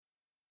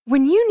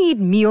When you need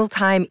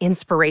mealtime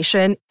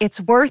inspiration,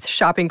 it's worth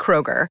shopping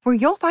Kroger, where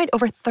you'll find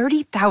over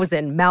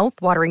 30,000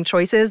 mouth-watering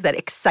choices that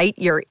excite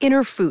your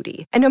inner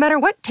foodie. And no matter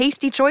what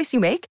tasty choice you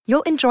make,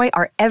 you'll enjoy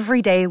our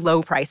everyday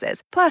low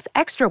prices, plus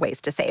extra ways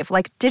to save,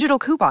 like digital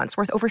coupons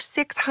worth over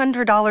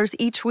 $600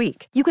 each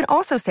week. You can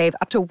also save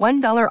up to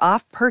 $1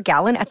 off per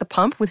gallon at the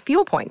pump with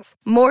fuel points.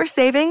 More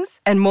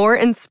savings and more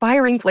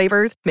inspiring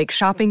flavors make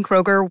shopping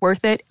Kroger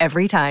worth it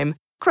every time.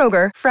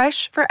 Kroger,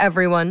 fresh for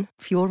everyone.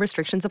 Fuel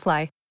restrictions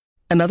apply.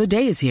 Another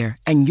day is here,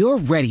 and you're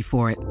ready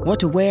for it. What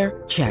to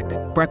wear? Check.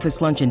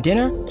 Breakfast, lunch, and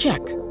dinner? Check.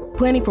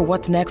 Planning for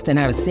what's next and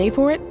how to save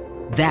for it?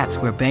 That's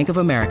where Bank of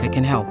America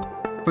can help.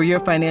 For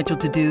your financial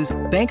to-dos,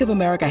 Bank of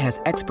America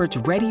has experts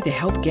ready to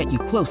help get you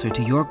closer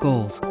to your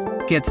goals.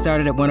 Get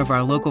started at one of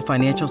our local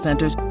financial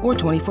centers or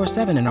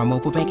 24/7 in our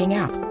mobile banking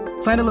app.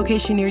 Find a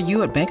location near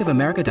you at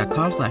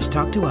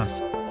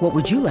bankofamerica.com/talktous. What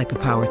would you like the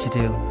power to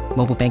do?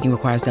 Mobile banking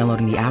requires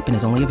downloading the app and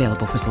is only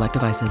available for select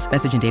devices.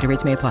 Message and data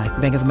rates may apply.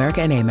 Bank of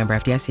America NA, member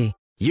FDIC.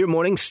 Your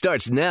morning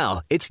starts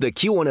now. It's the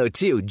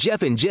Q102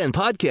 Jeff and Jen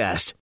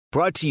podcast,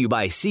 brought to you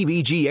by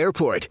CBG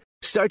Airport.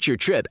 Start your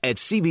trip at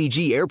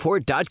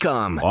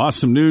CBGAirport.com.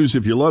 Awesome news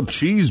if you love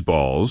cheese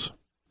balls.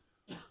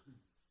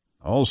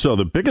 Also,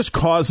 the biggest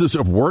causes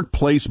of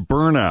workplace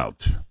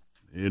burnout.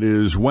 It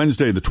is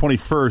Wednesday, the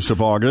 21st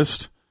of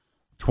August,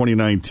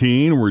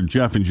 2019. We're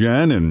Jeff and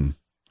Jen, and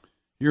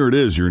here it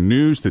is, your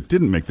news that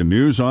didn't make the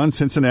news on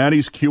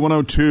Cincinnati's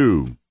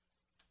Q102.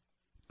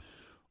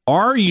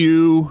 Are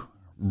you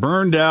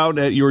burned out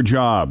at your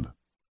job?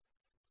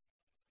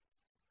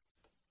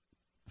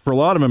 For a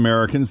lot of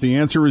Americans, the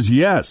answer is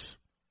yes.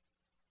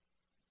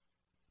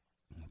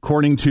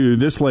 According to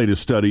this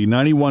latest study,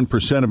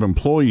 91% of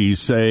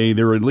employees say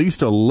they're at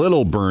least a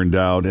little burned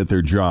out at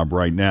their job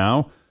right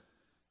now,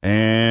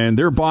 and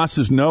their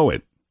bosses know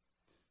it.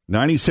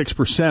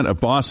 96%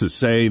 of bosses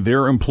say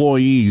their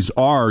employees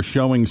are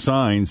showing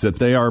signs that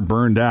they are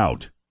burned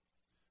out.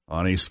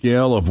 On a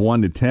scale of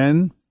 1 to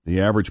 10, the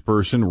average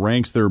person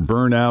ranks their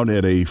burnout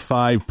at a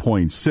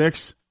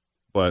 5.6,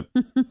 but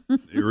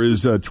there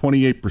is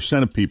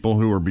 28% of people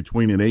who are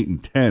between an 8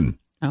 and 10.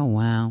 Oh,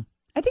 wow.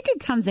 I think it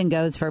comes and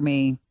goes for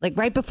me. Like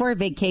right before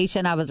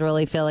vacation, I was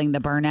really feeling the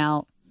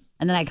burnout.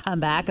 And then I come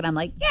back and I'm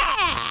like,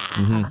 yeah.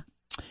 Mm-hmm.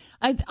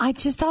 I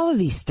just, all of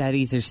these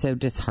studies are so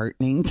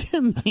disheartening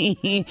to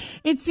me.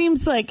 It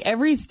seems like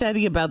every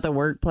study about the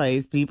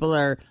workplace, people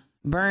are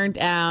burnt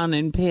out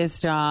and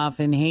pissed off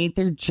and hate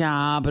their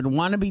job and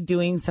want to be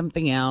doing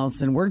something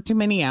else and work too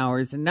many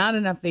hours and not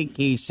enough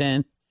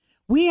vacation.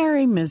 We are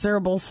a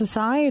miserable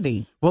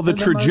society. Well, the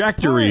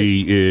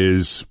trajectory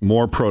is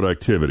more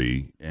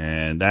productivity,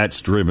 and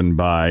that's driven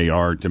by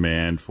our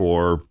demand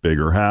for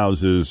bigger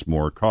houses,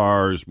 more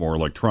cars, more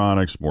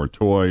electronics, more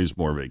toys,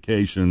 more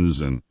vacations,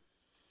 and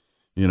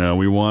you know,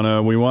 we want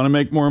to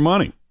make more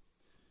money.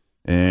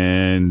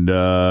 And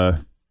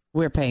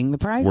we're paying the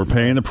price. We're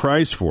paying the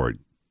price for it.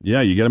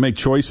 Yeah, you got to make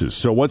choices.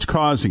 So what's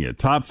causing it?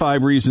 Top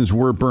 5 reasons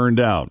we're burned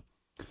out.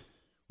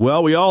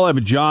 Well, we all have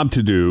a job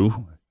to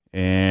do.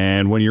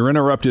 And when you're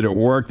interrupted at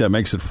work, that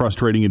makes it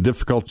frustrating and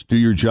difficult to do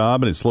your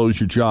job, and it slows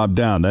your job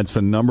down. That's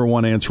the number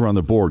one answer on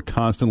the board,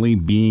 constantly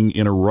being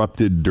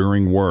interrupted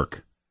during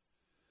work.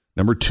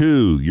 Number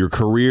 2, your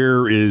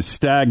career is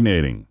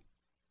stagnating.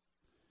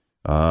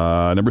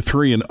 Number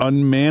 3, an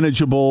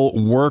unmanageable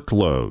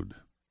workload.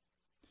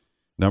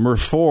 Number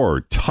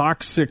 4,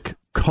 toxic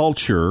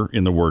culture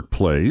in the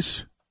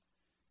workplace.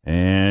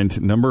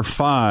 And number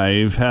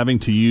 5, having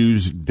to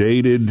use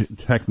dated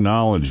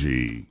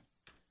technology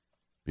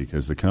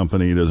because the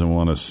company doesn't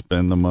want to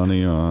spend the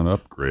money on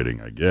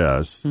upgrading, I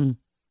guess.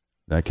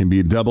 That can be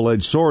a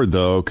double-edged sword,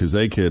 though, because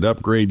they could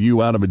upgrade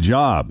you out of a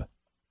job.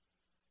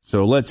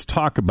 So let's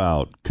talk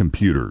about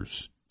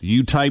computers. Do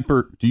you type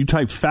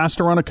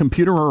faster on a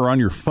computer or on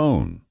your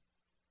phone?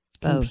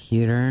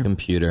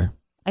 Computer.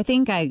 I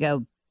think I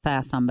go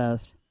fast on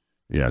both.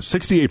 Yeah,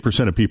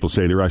 68% of people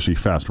say they're actually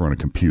faster on a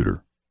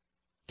computer.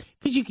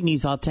 Because you can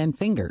use all 10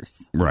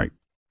 fingers. Right.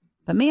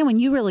 But man, when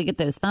you really get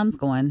those thumbs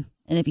going,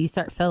 and if you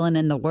start filling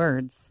in the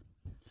words.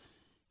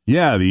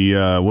 Yeah,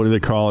 the, what do they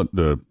call it?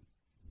 The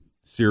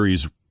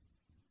series,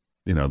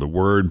 you know, the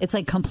word. It's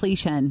like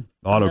completion.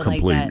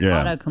 Autocomplete, like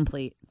yeah.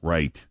 Autocomplete.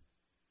 Right.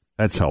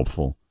 That's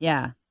helpful.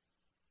 Yeah.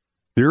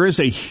 There is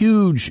a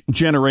huge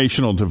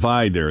generational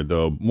divide there,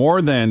 though. More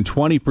than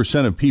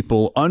 20% of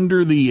people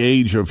under the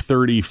age of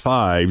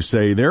 35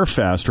 say they're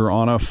faster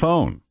on a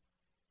phone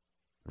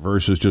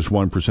versus just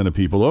 1% of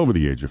people over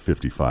the age of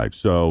 55.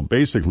 So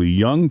basically,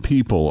 young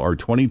people are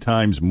 20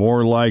 times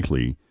more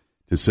likely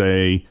to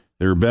say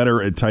they're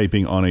better at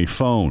typing on a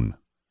phone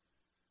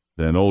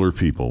than older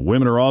people.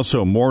 Women are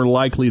also more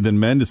likely than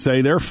men to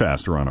say they're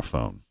faster on a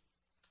phone.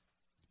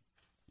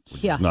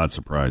 Which is not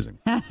surprising.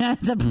 Not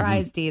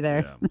surprised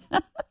either. Yeah.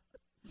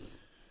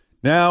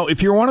 Now,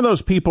 if you're one of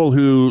those people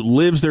who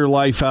lives their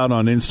life out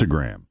on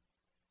Instagram,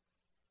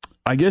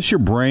 I guess your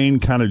brain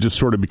kind of just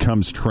sort of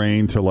becomes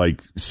trained to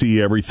like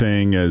see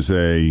everything as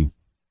a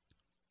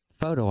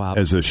photo op,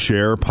 as a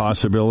share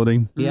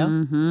possibility. Yeah.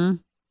 Mm-hmm.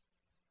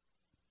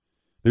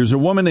 There's a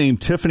woman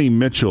named Tiffany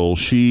Mitchell.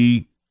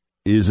 She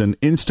is an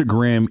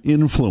Instagram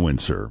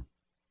influencer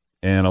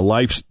and a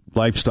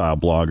lifestyle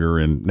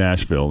blogger in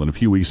Nashville. And a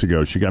few weeks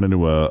ago, she got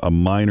into a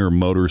minor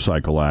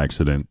motorcycle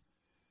accident,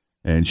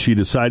 and she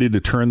decided to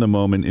turn the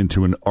moment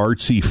into an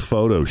artsy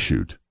photo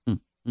shoot.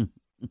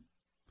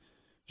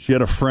 She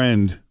had a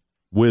friend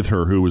with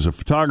her who was a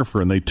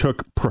photographer, and they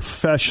took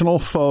professional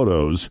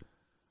photos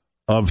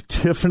of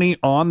Tiffany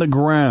on the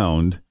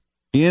ground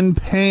in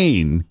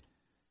pain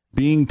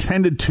being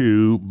tended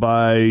to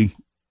by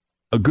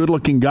a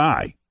good-looking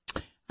guy.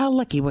 How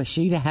lucky was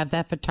she to have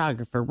that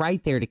photographer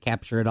right there to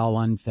capture it all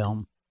on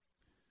film?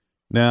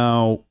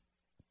 Now,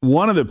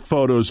 one of the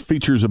photos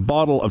features a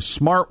bottle of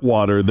Smart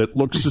Water that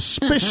looks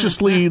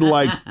suspiciously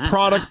like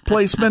product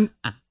placement.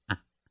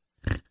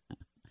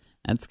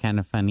 That's kind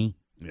of funny.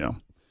 Yeah.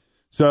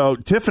 So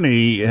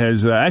Tiffany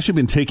has actually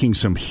been taking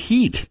some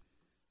heat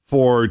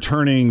for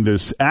turning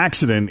this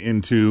accident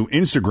into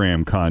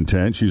Instagram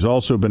content. She's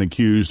also been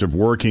accused of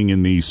working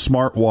in the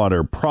Smart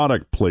Water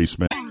product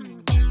placement.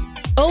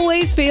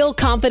 Always feel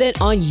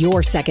confident on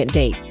your second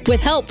date.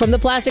 With help from the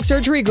Plastic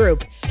Surgery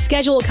Group.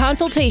 Schedule a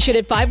consultation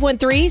at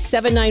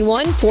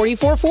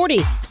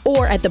 513-791-4440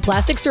 or at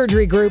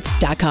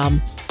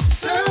theplasticsurgerygroup.com.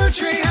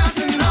 Surgery has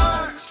an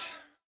art.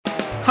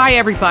 Hi,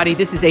 everybody.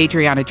 This is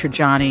Adriana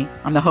Trajani.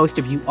 I'm the host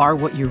of You Are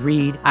What You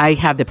Read. I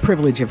have the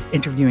privilege of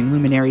interviewing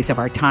luminaries of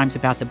our times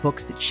about the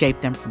books that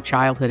shaped them from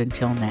childhood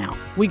until now.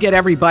 We get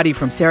everybody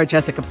from Sarah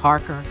Jessica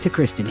Parker to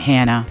Kristen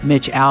Hanna,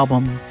 Mitch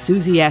Albom,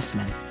 Susie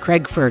Essman,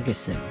 Craig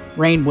Ferguson,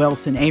 Rainn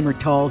Wilson, Amor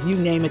Tolls, you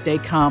name it, they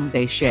come,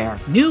 they share.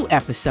 New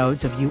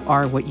episodes of You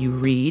Are What You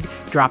Read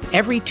drop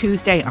every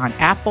Tuesday on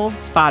Apple,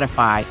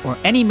 Spotify, or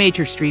any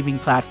major streaming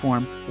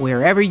platform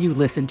wherever you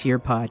listen to your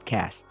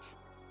podcasts.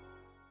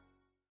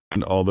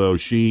 And although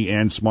she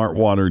and Smart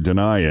Water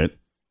deny it,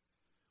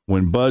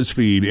 when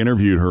BuzzFeed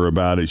interviewed her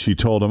about it, she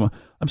told them,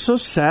 I'm so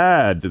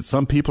sad that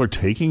some people are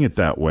taking it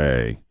that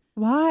way.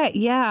 Why?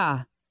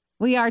 Yeah,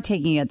 we are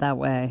taking it that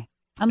way.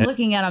 I'm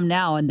looking at them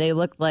now, and they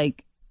look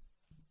like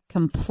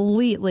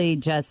completely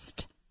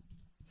just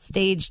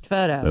staged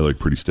photos. They look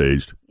pretty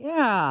staged.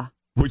 Yeah.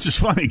 Which is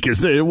funny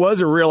because it was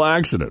a real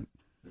accident.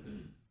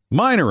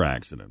 Minor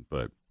accident.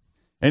 But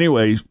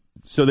anyway,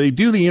 so they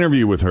do the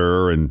interview with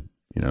her, and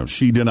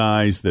she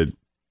denies that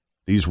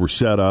these were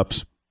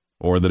setups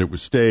or that it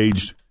was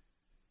staged.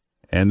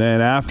 And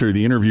then after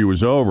the interview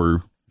was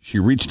over, she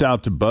reached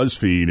out to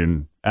BuzzFeed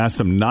and asked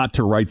them not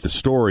to write the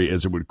story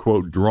as it would,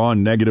 quote, draw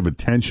negative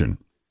attention.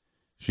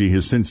 She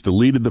has since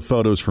deleted the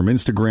photos from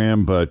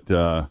Instagram,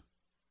 but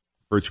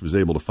Rich was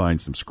able to find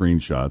some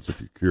screenshots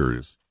if you're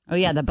curious. Oh,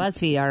 yeah, the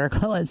BuzzFeed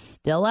article is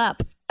still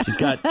up. She's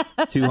got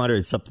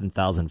 200-something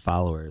thousand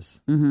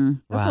followers. Mm-hmm.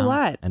 That's a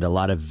lot. And a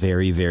lot of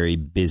very, very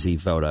busy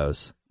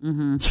photos.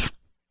 Mm-hmm.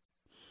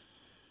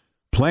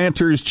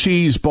 Planters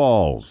cheese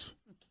balls.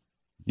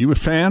 You a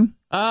fan?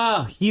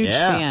 Oh, huge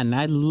fan.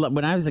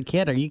 When I was a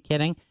kid, are you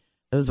kidding?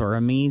 Those were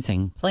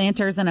amazing.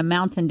 Planters and a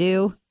Mountain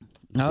Dew.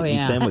 Oh, Eat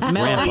yeah. them with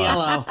Mellow Grandpa.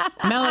 yellow.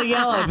 Mellow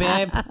yellow,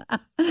 babe.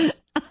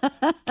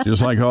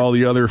 Just like all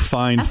the other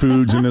fine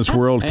foods in this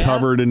world, Yeah.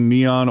 covered in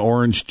neon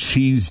orange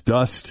cheese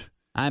dust.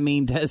 I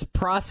mean, does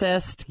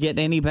processed get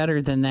any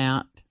better than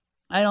that?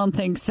 I don't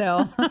think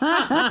so.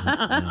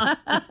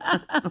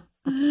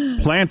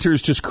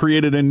 Planters just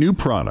created a new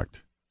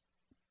product.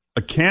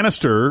 A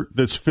canister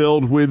that's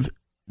filled with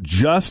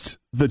just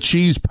the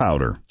cheese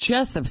powder.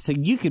 So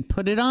you could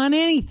put it on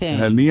anything.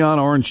 A neon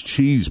orange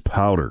cheese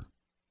powder.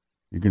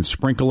 You can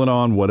sprinkle it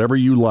on whatever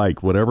you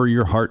like, whatever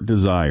your heart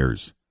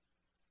desires.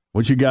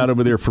 What you got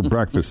over there for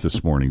breakfast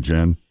this morning,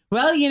 Jen?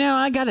 Well,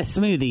 I got a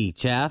smoothie,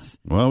 Jeff.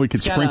 Well, we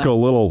could It's got sprinkle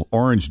a little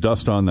orange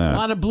dust on A that.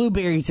 lot of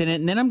blueberries in it,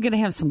 and then I'm going to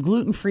have some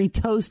gluten-free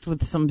toast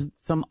with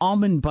some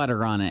almond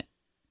butter on it.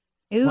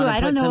 Ooh, Wanna I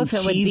don't put know some if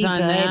it would be cheese good on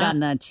that? on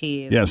the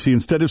cheese. Yeah, see,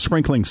 instead of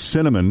sprinkling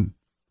cinnamon,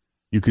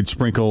 you could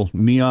sprinkle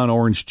neon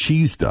orange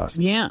cheese dust.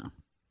 Yeah.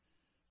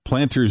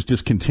 Planters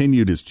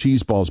discontinued its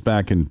cheese balls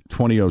back in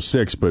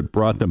 2006, but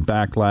brought them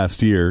back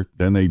last year.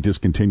 Then they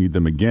discontinued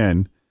them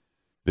again.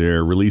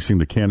 They're releasing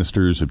the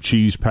canisters of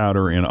cheese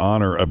powder in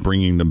honor of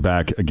bringing them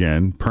back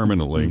again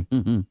permanently.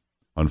 Mm-hmm.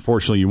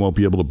 Unfortunately, you won't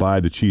be able to buy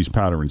the cheese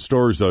powder in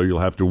stores, though. You'll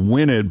have to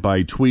win it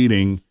by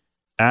tweeting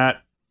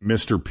at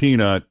Mr.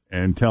 Peanut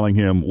and telling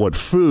him what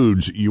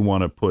foods you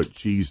want to put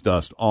cheese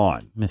dust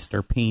on.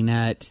 Mr.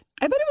 Peanut.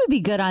 I bet it would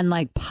be good on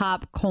like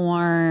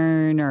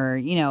popcorn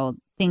or,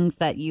 things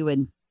that you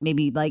would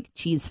maybe like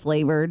cheese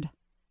flavored.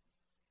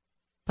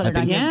 Put it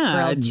on your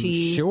grilled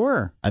cheese.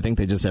 Sure. I think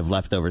they just have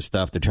leftover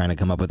stuff. They're trying to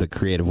come up with a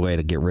creative way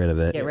to get rid of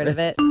it. Get rid of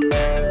it.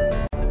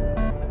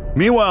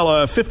 Meanwhile,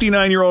 a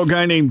 59-year-old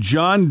guy named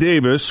John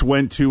Davis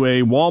went to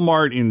a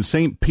Walmart in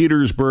St.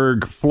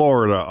 Petersburg,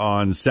 Florida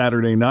on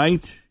Saturday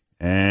night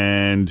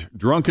and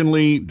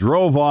drunkenly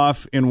drove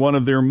off in one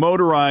of their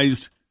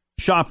motorized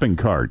shopping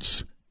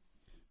carts.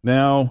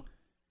 Now,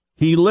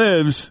 he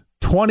lives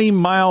 20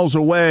 miles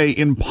away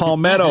in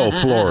Palmetto,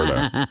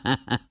 Florida.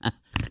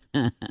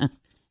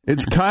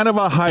 It's kind of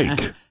a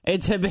hike.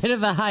 It's a bit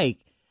of a hike.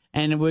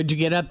 And would you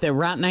get up there?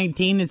 Route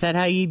 19, is that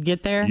how you'd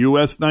get there?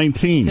 US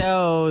 19.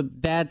 So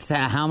that's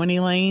how many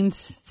lanes?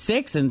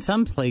 6 in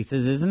some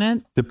places, isn't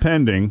it?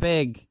 Depending.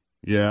 Big.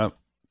 Yeah.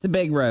 It's a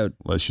big road.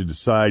 Unless you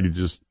decide to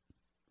just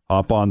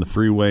hop on the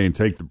freeway and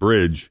take the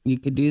bridge. You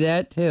could do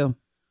that, too.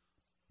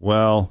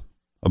 Well,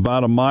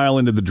 about a mile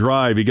into the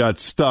drive, he got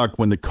stuck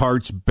when the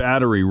cart's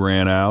battery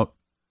ran out.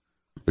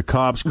 The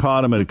cops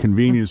caught him at a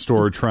convenience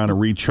store trying to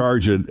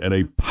recharge it at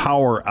a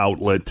power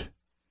outlet.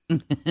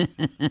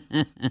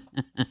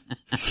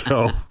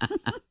 So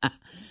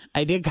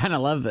I did kind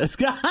of love this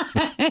guy.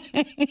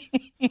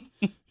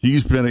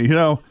 He's been,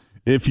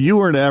 if you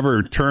were to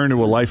ever turn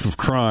to a life of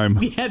crime,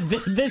 yeah,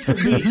 this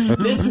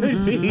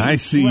would be. I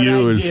see what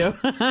you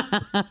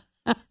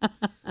I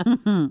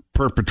as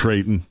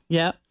perpetrating.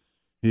 Yep.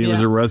 He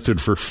was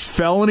arrested for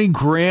felony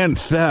grand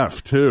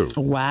theft, too.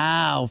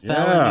 Wow.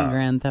 Felony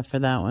grand theft for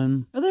that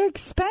one. Well, they're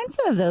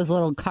expensive, those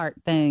little cart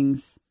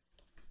things.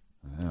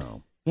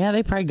 Wow. Yeah,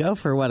 they probably go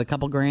for, a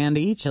couple grand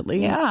each at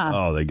least? Yeah.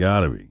 Oh, they got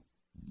to be.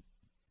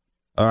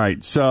 All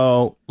right,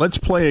 so let's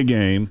play a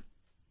game.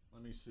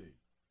 Let me see.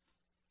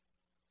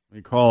 Let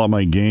me call out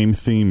my game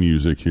theme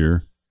music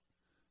here.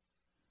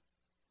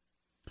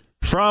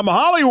 From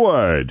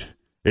Hollywood,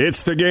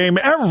 it's the game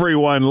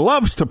everyone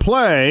loves to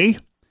play.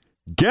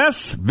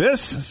 Guess this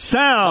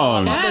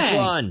sound. I love this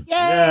one.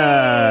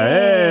 Yeah.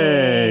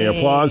 Hey.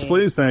 Applause,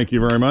 please. Thank you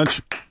very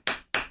much.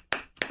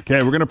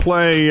 Okay, we're going to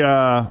play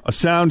a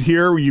sound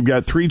here. You've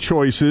got 3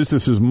 choices.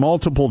 This is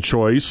multiple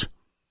choice.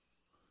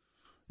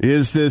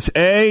 Is this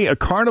A,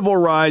 carnival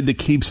ride that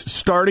keeps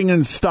starting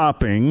and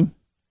stopping,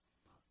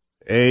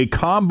 a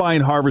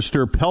combine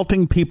harvester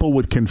pelting people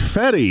with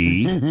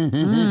confetti,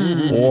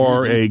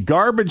 or a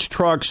garbage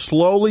truck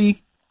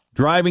slowly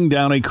driving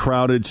down a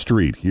crowded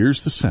street?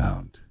 Here's the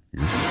sound.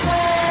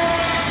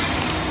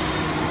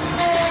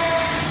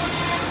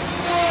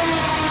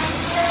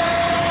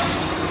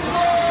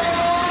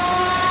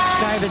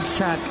 Garbage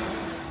truck.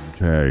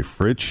 Okay,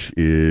 Fritch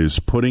is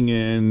putting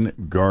in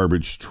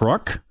garbage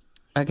truck.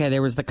 Okay,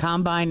 there was the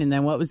combine, and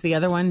then what was the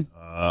other one?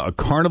 A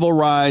carnival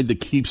ride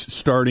that keeps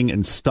starting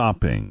and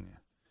stopping.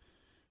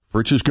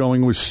 Fritch is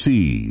going with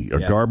C, a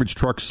garbage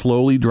truck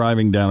slowly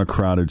driving down a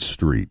crowded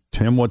street.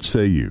 Tim, what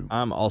say you?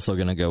 I'm also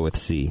going to go with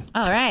C.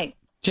 All right.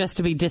 Just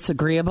to be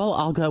disagreeable,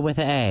 I'll go with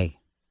A.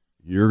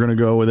 You're going to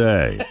go with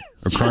A,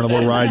 a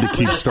carnival ride that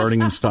keeps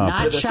starting and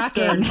stopping. Not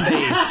shocking.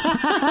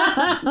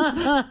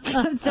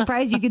 I'm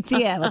surprised you could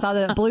see it with all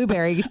the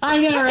blueberry I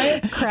know,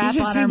 right? crap You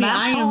should on see her me. mouth.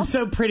 I am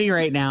so pretty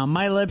right now.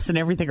 My lips and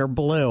everything are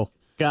blue.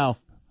 Go.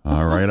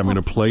 All right, I'm going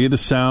to play the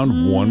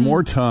sound one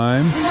more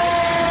time.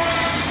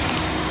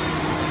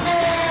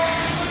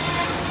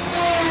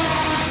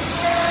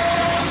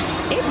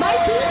 It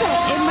might be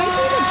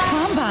the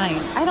combine.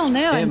 I don't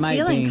know. I'm might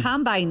feeling be.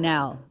 combine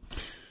now.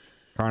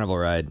 Carnival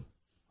ride.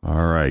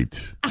 All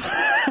right.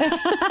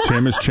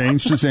 Tim has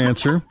changed his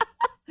answer.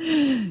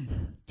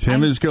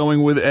 Tim is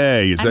going with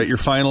A. Is that your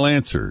final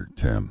answer,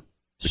 Tim?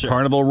 The Sure.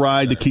 carnival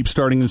ride that keeps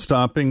starting and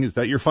stopping. Is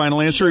that your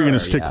final answer? Or are you going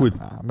to stick with...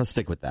 I'm going to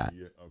stick with that.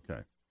 Okay.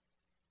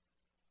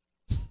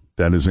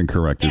 That is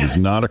incorrect. It is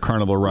not a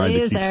carnival ride that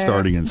keeps Loser.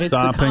 starting and It's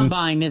stopping. the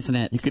combine, isn't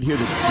it? You could hear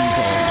the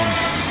diesel.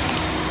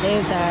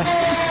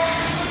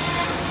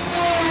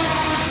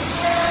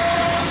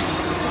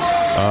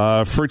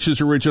 Fritch's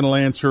original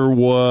answer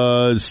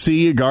was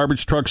C, a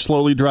garbage truck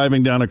slowly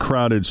driving down a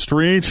crowded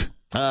street.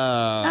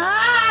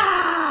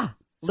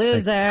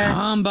 Loser.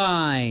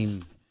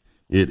 Combine.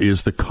 It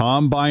is the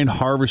combine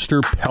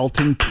harvester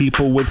pelting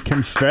people with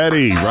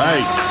confetti.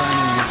 Right.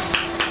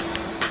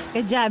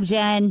 Good job,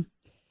 Jen.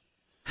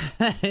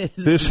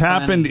 This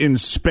happened in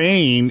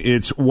Spain.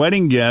 It's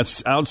wedding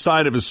guests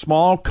outside of a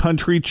small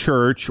country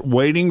church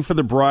waiting for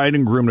the bride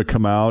and groom to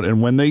come out.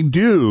 And when they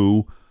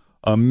do,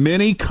 a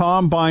mini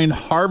combine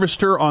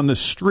harvester on the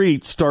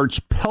street starts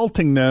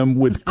pelting them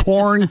with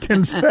corn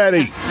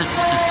confetti.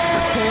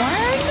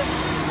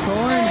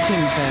 Corn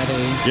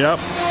confetti. Yep.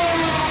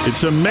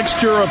 It's a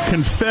mixture of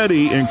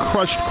confetti and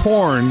crushed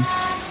corn,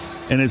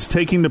 and it's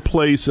taking the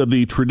place of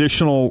the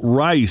traditional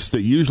rice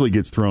that usually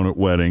gets thrown at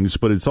weddings,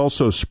 but it's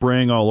also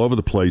spraying all over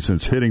the place, and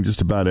it's hitting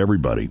just about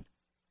everybody.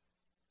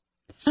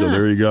 So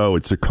there you go.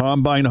 It's a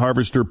combine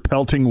harvester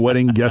pelting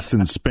wedding guests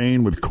in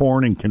Spain with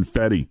corn and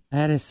confetti.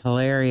 That is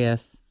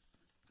hilarious.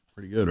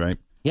 Pretty good, right?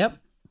 Yep.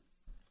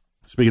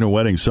 Speaking of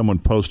weddings, someone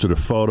posted a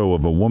photo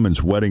of a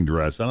woman's wedding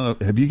dress. I don't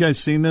know. Have you guys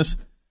seen this?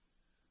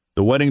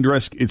 The wedding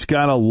dress, it's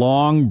got a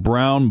long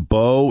brown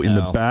bow in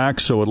the back,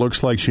 so it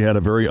looks like she had a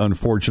very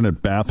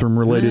unfortunate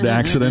bathroom-related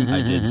accident.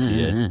 I did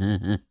see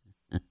it.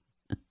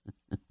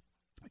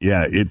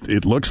 Yeah,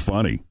 it looks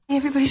funny.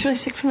 Everybody's really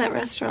sick from that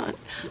restaurant.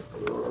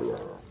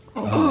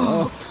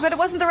 Oh. But it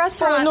wasn't the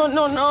restaurant. Oh,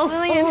 no.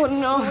 Lillian, oh,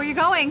 no. where are you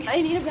going?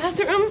 I need a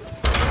bathroom.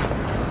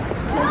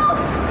 No.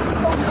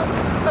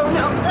 Oh,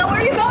 no.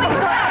 Where are you going?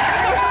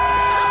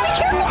 Be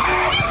careful.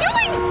 What are you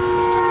doing?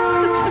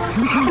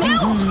 No.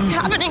 It's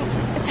happening.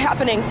 It's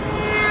happening. It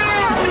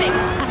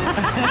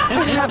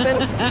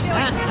happened. It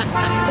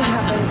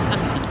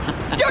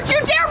happened. Don't you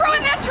dare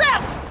ruin that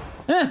dress!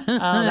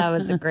 that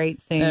was a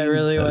great scene. That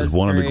really That was is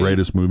one of the great.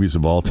 greatest movies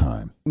of all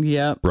time.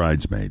 Yep.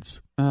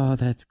 Bridesmaids. Oh,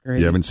 that's great.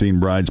 You haven't seen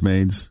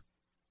Bridesmaids?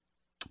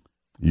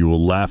 You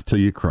will laugh till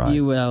you cry.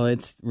 You will.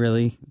 It's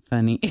really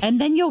funny. And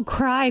then you'll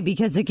cry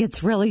because it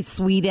gets really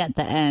sweet at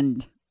the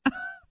end.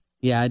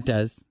 Yeah, it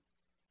does.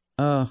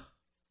 Oh.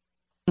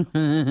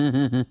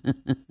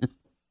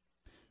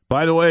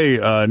 By the way,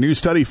 a new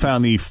study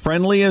found the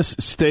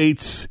friendliest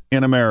states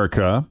in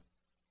America,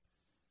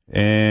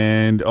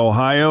 and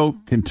Ohio,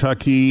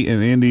 Kentucky,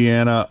 and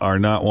Indiana are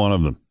not one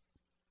of them,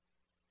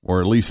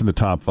 or at least in the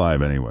top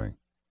 5 anyway.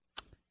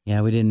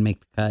 Yeah, we didn't make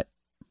the cut.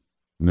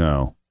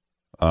 No.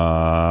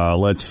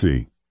 Let's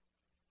see.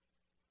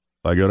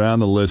 If I go down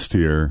the list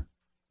here,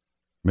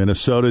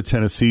 Minnesota,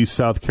 Tennessee,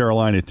 South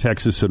Carolina,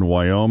 Texas, and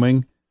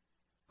Wyoming.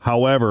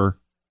 However,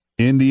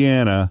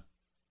 Indiana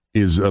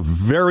is a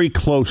very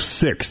close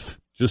 6th,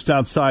 just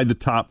outside the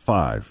top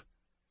 5.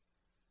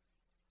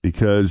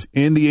 Because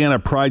Indiana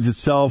prides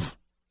itself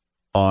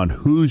on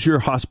Hoosier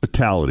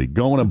hospitality,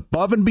 going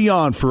above and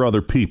beyond for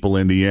other people,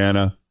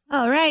 Indiana.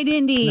 All right,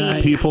 Indy.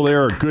 Nice. People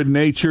there are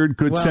good-natured,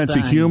 good Well sense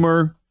done. of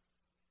humor.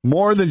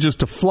 More than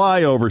just a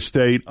flyover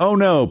state. Oh,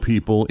 no,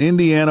 people.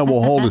 Indiana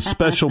will hold a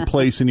special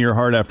place in your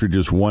heart after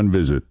just one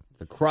visit.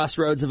 The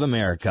crossroads of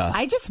America.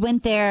 I just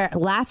went there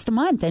last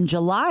month in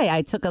July.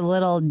 I took a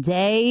little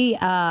day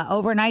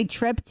overnight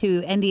trip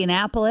to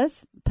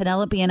Indianapolis.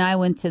 Penelope and I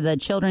went to the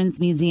Children's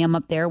Museum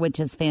up there, which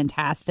is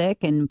fantastic.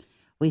 And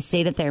we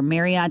stayed at their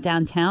Marriott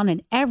downtown,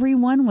 and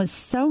everyone was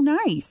so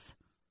nice.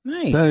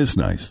 Nice. That is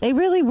nice. They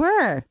really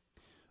were.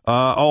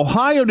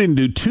 Ohio didn't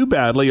do too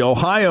badly.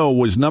 Ohio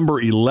was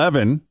number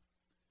 11.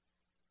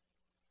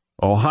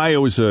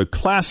 Ohio is a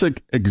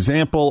classic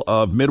example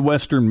of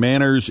Midwestern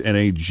manners and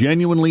a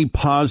genuinely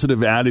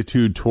positive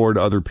attitude toward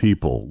other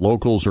people.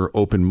 Locals are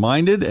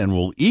open-minded and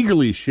will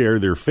eagerly share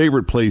their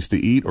favorite place to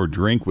eat or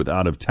drink with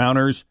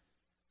out-of-towners.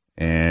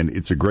 And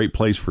it's a great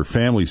place for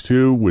families,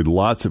 too, with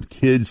lots of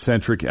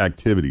kid-centric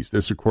activities.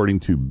 This according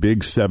to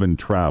Big 7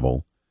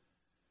 Travel.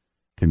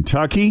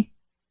 Kentucky,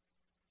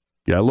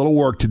 got a little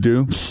work to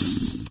do.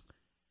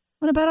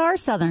 What about our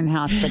Southern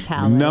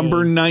hospitality?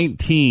 Number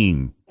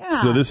 19.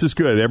 Yeah. So this is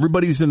good.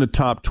 Everybody's in the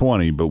top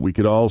 20, but we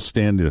could all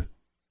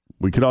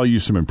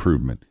use some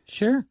improvement.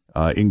 Sure.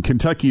 In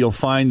Kentucky, you'll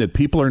find that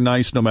people are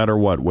nice no matter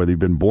what, whether you've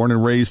been born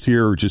and raised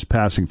here or just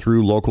passing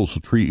through. Locals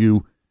will treat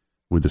you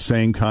with the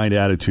same kind of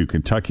attitude.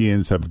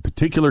 Kentuckians have a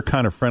particular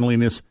kind of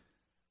friendliness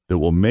that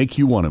will make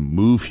you want to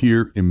move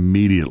here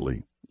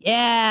immediately.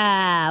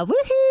 Yeah.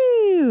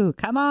 Woohoo.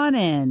 Come on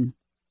in.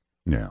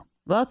 Yeah.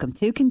 Welcome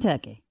to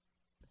Kentucky.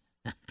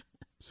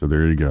 So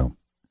there you go.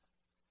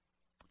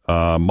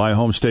 My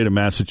home state of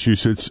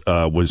Massachusetts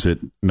was at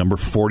number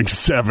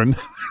 47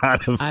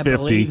 out of 50. I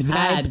believe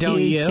that, I don't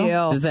do you? too.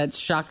 Does that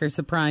shock or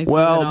surprise you at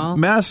Well, all?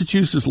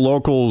 Massachusetts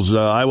locals,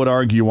 I would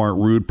argue,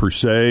 aren't rude per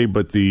se,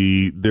 but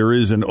there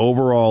is an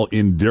overall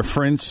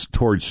indifference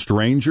towards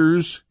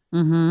strangers,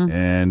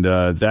 and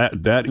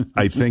that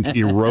I think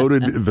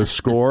eroded the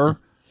score.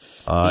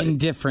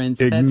 Indifference.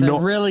 That's a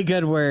really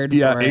good word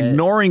Yeah, for it.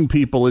 ignoring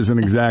people isn't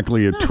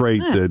exactly a trait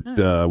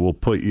that will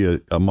put you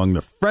among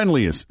the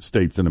friendliest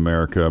states in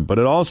America, but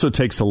it also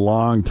takes a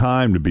long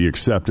time to be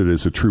accepted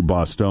as a true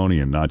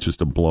Bostonian, not just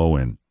a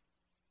blow-in.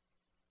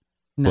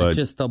 Not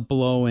just a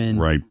blow-in.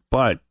 Right,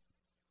 but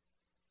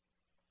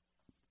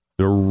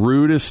the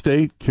rudest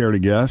state, care to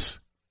guess?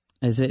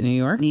 Is it New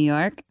York? New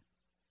York?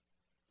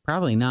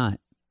 Probably not.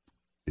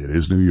 It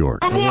is New York.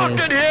 I'm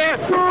walking here.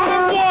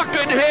 I'm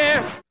walking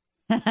here.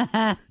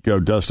 Go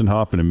Dustin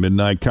Hoffman and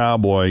Midnight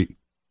Cowboy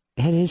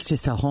It is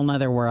just a whole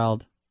nother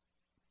world.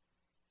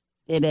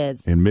 It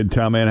is. in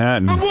Midtown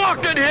Manhattan. I'm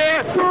walking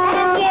here.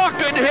 I'm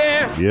walking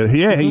here.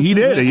 Yeah, he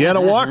did. He had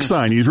a walk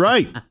sign. He's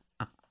right.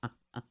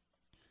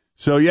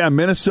 So, yeah,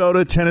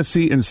 Minnesota,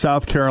 Tennessee, and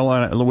South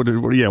Carolina. What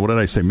did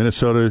I say?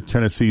 Minnesota,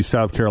 Tennessee,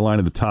 South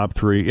Carolina, the top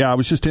 3. Yeah, I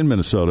was just in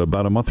Minnesota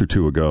about a month or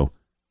two ago.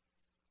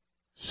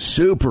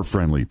 Super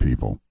friendly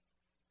people.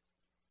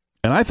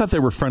 And I thought they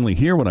were friendly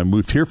here when I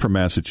moved here from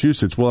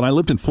Massachusetts. Well, and I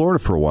lived in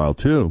Florida for a while,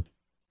 too.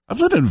 I've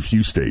lived in a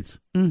few states.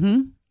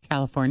 Mm-hmm.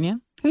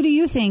 California. Who do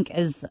you think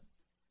is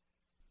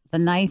the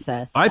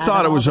nicest? I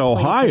thought it was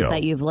Ohio.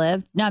 That you've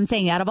lived? No, I'm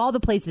saying out of all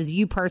the places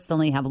you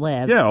personally have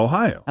lived. Yeah,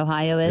 Ohio.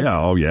 Ohio is? Yeah,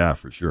 oh, yeah,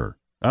 for sure.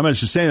 I'm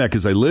just saying that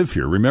because I live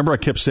here. Remember, I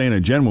kept saying to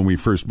Jen when we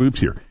first moved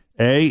here,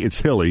 A,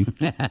 it's hilly.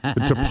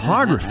 The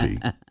topography,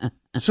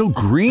 so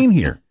green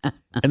here.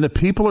 And the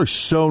people are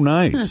so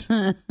nice.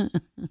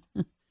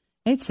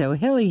 It's so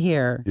hilly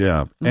here.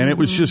 Yeah. And it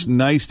was just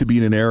nice to be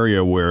in an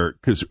area where,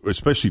 because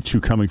especially too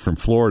coming from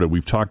Florida,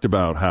 we've talked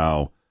about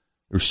how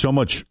there's so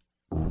much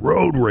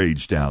road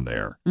rage down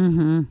there.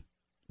 Mm-hmm.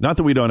 Not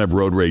that we don't have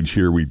road rage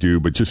here, we do,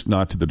 but just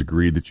not to the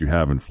degree that you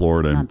have in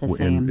Florida. Not the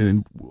same.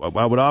 And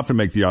I would often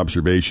make the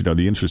observation,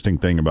 the interesting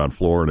thing about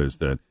Florida is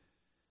that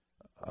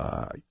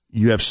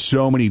you have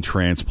so many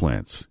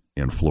transplants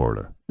in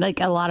Florida. Like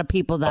a lot of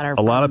people that are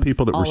A lot of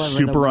people that were all over the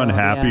super world,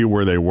 unhappy yeah.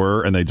 where they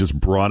were, and they just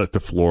brought it to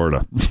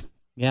Florida.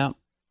 Yeah.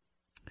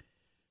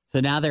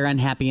 So now they're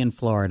unhappy in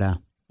Florida.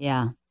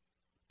 Yeah.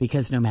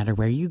 Because no matter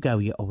where you go,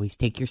 you always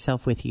take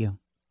yourself with you.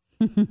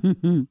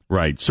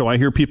 Right. So I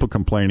hear people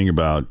complaining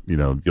about,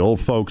 the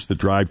old folks that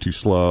drive too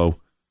slow,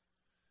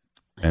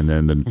 and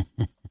then the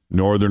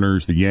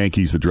Northerners, the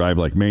Yankees that drive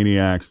like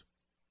maniacs.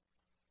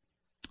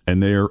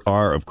 And there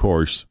are, of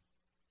course,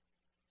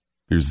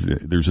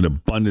 there's an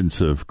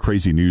abundance of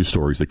crazy news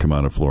stories that come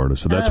out of Florida.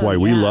 So that's why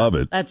we love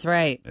it. That's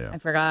right. Yeah. I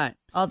forgot.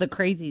 All the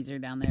crazies are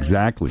down there.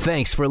 Exactly.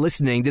 Thanks for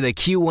listening to the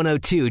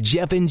Q102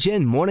 Jeff and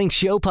Jen Morning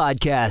Show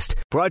podcast,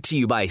 brought to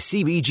you by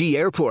CBG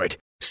Airport.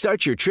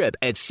 Start your trip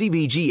at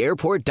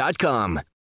CBGAirport.com.